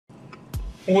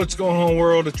What's going on,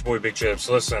 world? It's your boy Big Chips.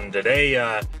 Listen, today,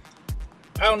 I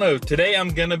don't know, today I'm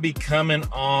gonna be coming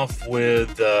off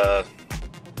with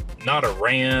not a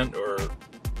rant, or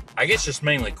I guess just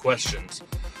mainly questions.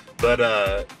 But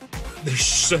there's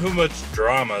so much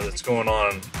drama that's going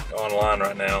on online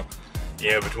right now,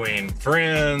 you know, between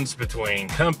friends, between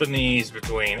companies,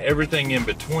 between everything in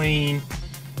between.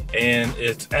 And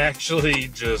it's actually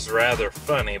just rather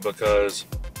funny because,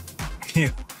 you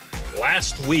know,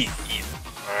 last week,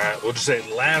 alright, we'll just say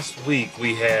last week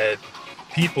we had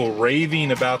people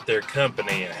raving about their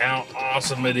company and how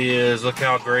awesome it is, look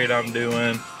how great I'm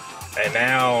doing, and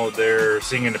now they're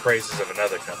singing the praises of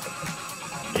another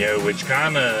company, you know, which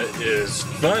kind of is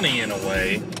funny in a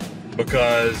way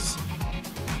because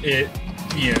it,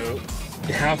 you know,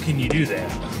 how can you do that?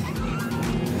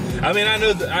 I mean, I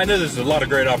know there's a lot of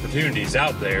great opportunities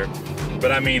out there,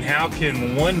 but I mean, how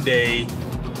can one day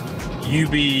you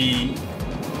be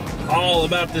all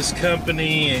about this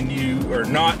company and you are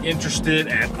not interested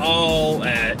at all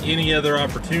at any other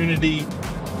opportunity,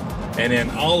 and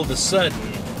then all of a sudden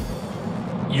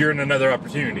you're in another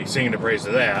opportunity singing the praise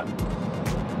of that?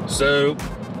 So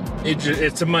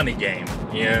it's a money game,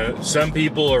 you know. Some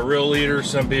people are real leaders,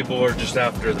 some people are just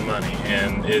after the money,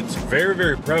 and it's very,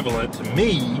 very prevalent to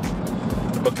me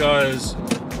because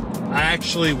I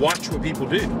actually watch what people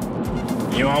do.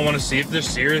 You know, I want to see if they're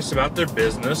serious about their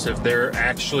business, if they're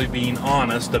actually being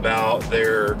honest about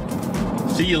their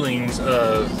feelings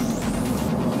of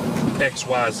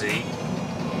XYZ.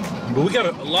 But we got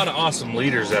a lot of awesome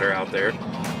leaders that are out there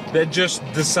that just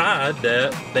decide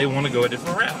that they want to go a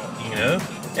different route, you know,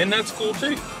 and that's cool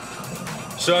too.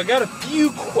 So I got a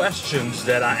few questions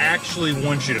that I actually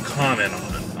want you to comment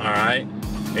on, all right,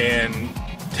 and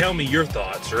tell me your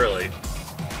thoughts, really.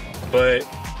 But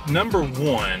number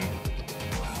one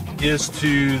is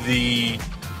to the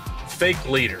fake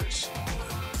leaders.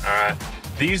 All right,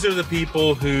 these are the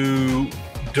people who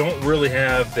don't really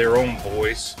have their own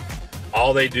voice.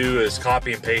 All they do is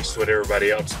copy and paste what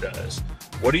everybody else does.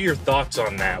 What are your thoughts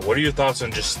on that? What are your thoughts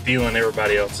on just stealing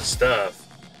everybody else's stuff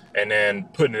and then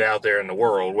putting it out there in the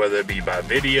world, whether it be by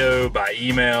video, by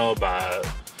email, by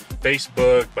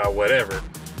Facebook, by whatever?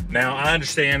 Now, I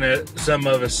understand that some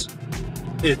of us,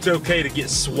 it's okay to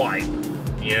get swipe,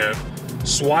 you know.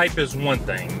 Swipe is one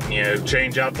thing, you know,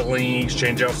 change out the links,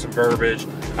 change out some verbiage.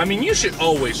 I mean, you should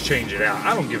always change it out.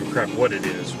 I don't give a crap what it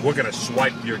is, what kind of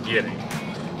swipe you're getting.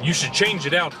 You should change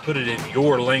it out to put it in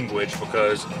your language,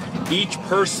 because each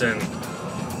person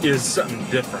is something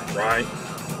different, right?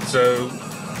 So,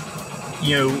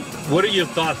 you know, what are your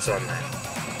thoughts on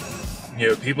that? You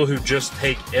know, people who just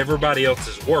take everybody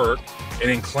else's work and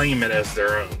then claim it as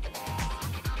their own.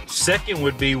 Second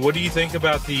would be, what do you think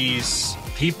about these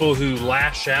people who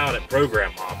lash out at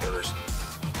program hoppers,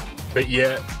 but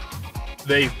yet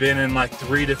they've been in like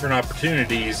 3 different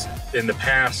opportunities in the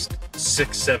past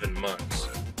 6-7 months?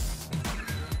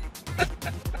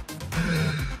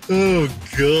 Oh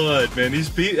God, man, these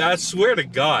people, I swear to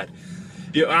God,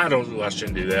 you know, I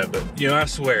shouldn't do that, but you know, I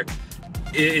swear,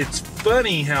 it's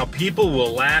funny how people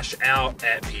will lash out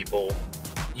at people,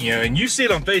 you know, and you see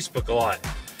it on Facebook a lot.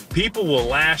 People will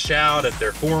lash out at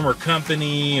their former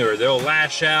company, or they'll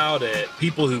lash out at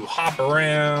people who hop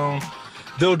around.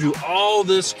 They'll do all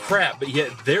this crap, but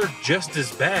yet they're just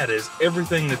as bad as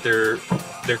everything that they're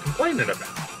complaining about.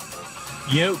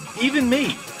 You know, even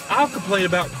me, I'll complain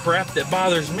about crap that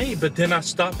bothers me, but then I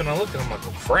stop and I look and I'm like,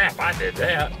 oh crap, I did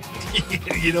that.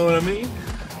 You know what I mean?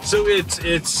 So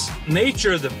it's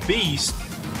nature of the beast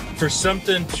for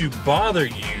something to bother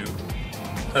you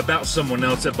about someone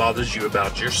else that bothers you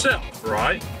about yourself,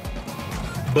 right?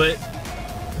 But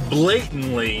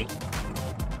blatantly,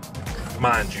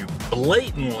 mind you,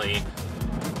 blatantly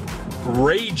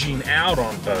raging out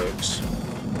on folks,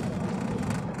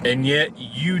 and yet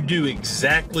you do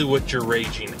exactly what you're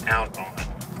raging out on.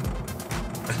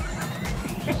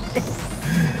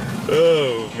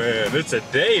 Oh man, it's a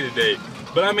day today.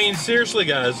 But I mean, seriously,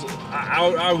 guys,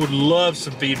 I would love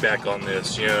some feedback on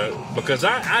this, you know, because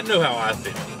I know how I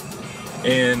feel.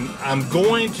 And I'm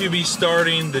going to be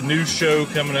starting the new show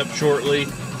coming up shortly,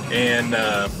 and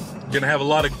going to have a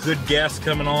lot of good guests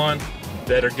coming on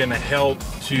that are going to help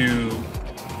to,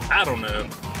 I don't know.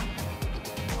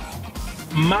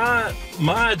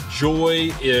 My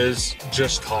joy is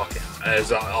just talking,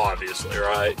 as obviously,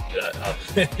 right?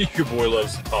 Your boy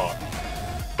loves to talk.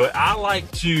 But I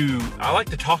like to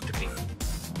talk to people.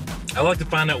 I like to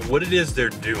find out what it is they're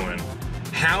doing,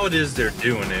 how it is they're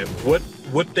doing it,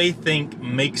 what they think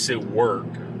makes it work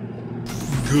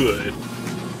good.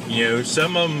 You know,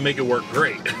 some of them make it work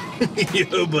great, you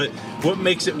know, but what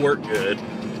makes it work good?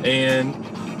 And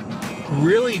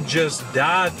really just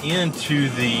dive into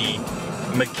the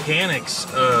mechanics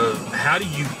of how do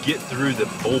you get through the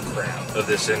bullcrap of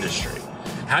this industry?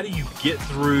 How do you get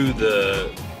through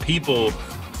the people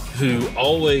who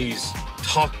always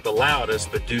talk the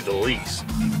loudest but do the least?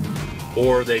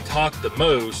 Or they talk the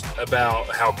most about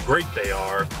how great they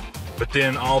are, but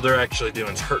then all they're actually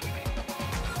doing is hurting me.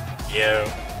 You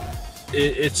know,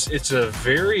 it's a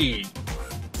very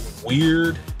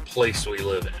weird place we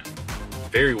live in.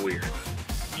 Very weird.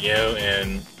 You know,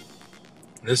 and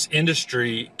this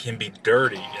industry can be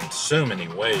dirty in so many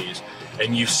ways.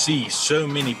 And you see so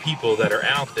many people that are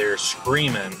out there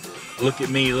screaming, look at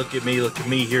me, look at me, look at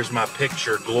me, here's my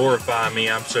picture, glorify me,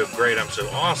 I'm so great, I'm so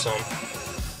awesome.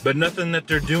 But nothing that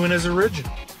they're doing is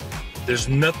original. There's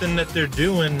nothing that they're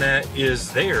doing that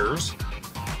is theirs.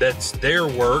 That's their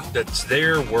work, that's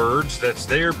their words, that's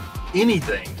their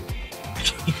anything.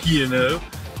 You know,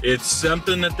 it's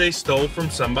something that they stole from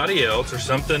somebody else, or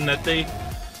something that they,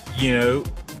 you know,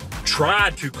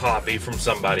 tried to copy from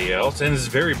somebody else, and it's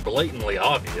very blatantly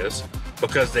obvious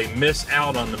because they miss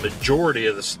out on the majority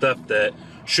of the stuff that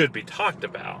should be talked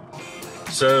about.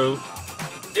 So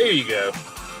there you go.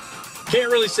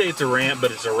 Can't really say it's a rant,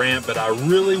 but it's a rant. But I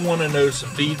really want to know some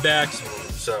feedback,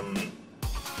 some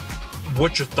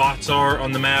what your thoughts are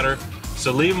on the matter.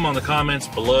 So leave them on the comments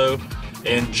below,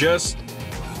 and just,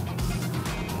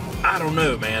 I don't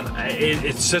know, man.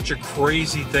 It's such a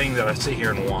crazy thing that I sit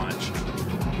here and watch.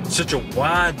 Such a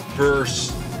wide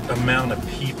burst amount of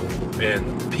people,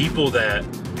 and people that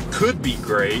could be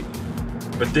great,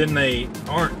 but then they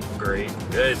aren't great.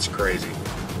 It's crazy.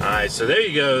 Alright, so there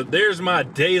you go. There's my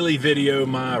daily video,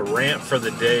 my rant for the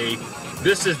day.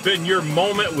 This has been your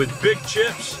moment with Big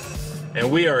Chips,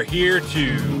 and we are here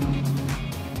to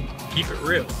keep it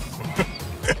real.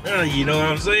 You know what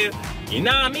I'm saying? You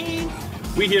know what I mean?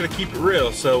 We here to keep it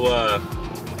real. So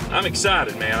I'm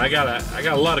excited, man. I got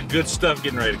a lot of good stuff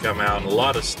getting ready to come out, and a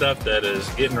lot of stuff that is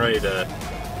getting ready to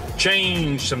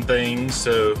change some things.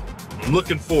 So I'm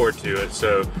looking forward to it.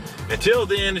 So until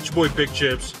then, it's your boy Big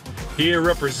Chips, here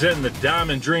representing the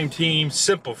Diamond Dream Team,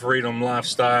 Simple Freedom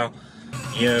Lifestyle.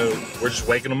 You know, we're just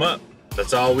waking them up.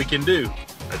 That's all we can do.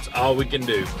 That's all we can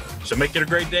do. So make it a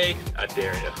great day. I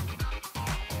dare you.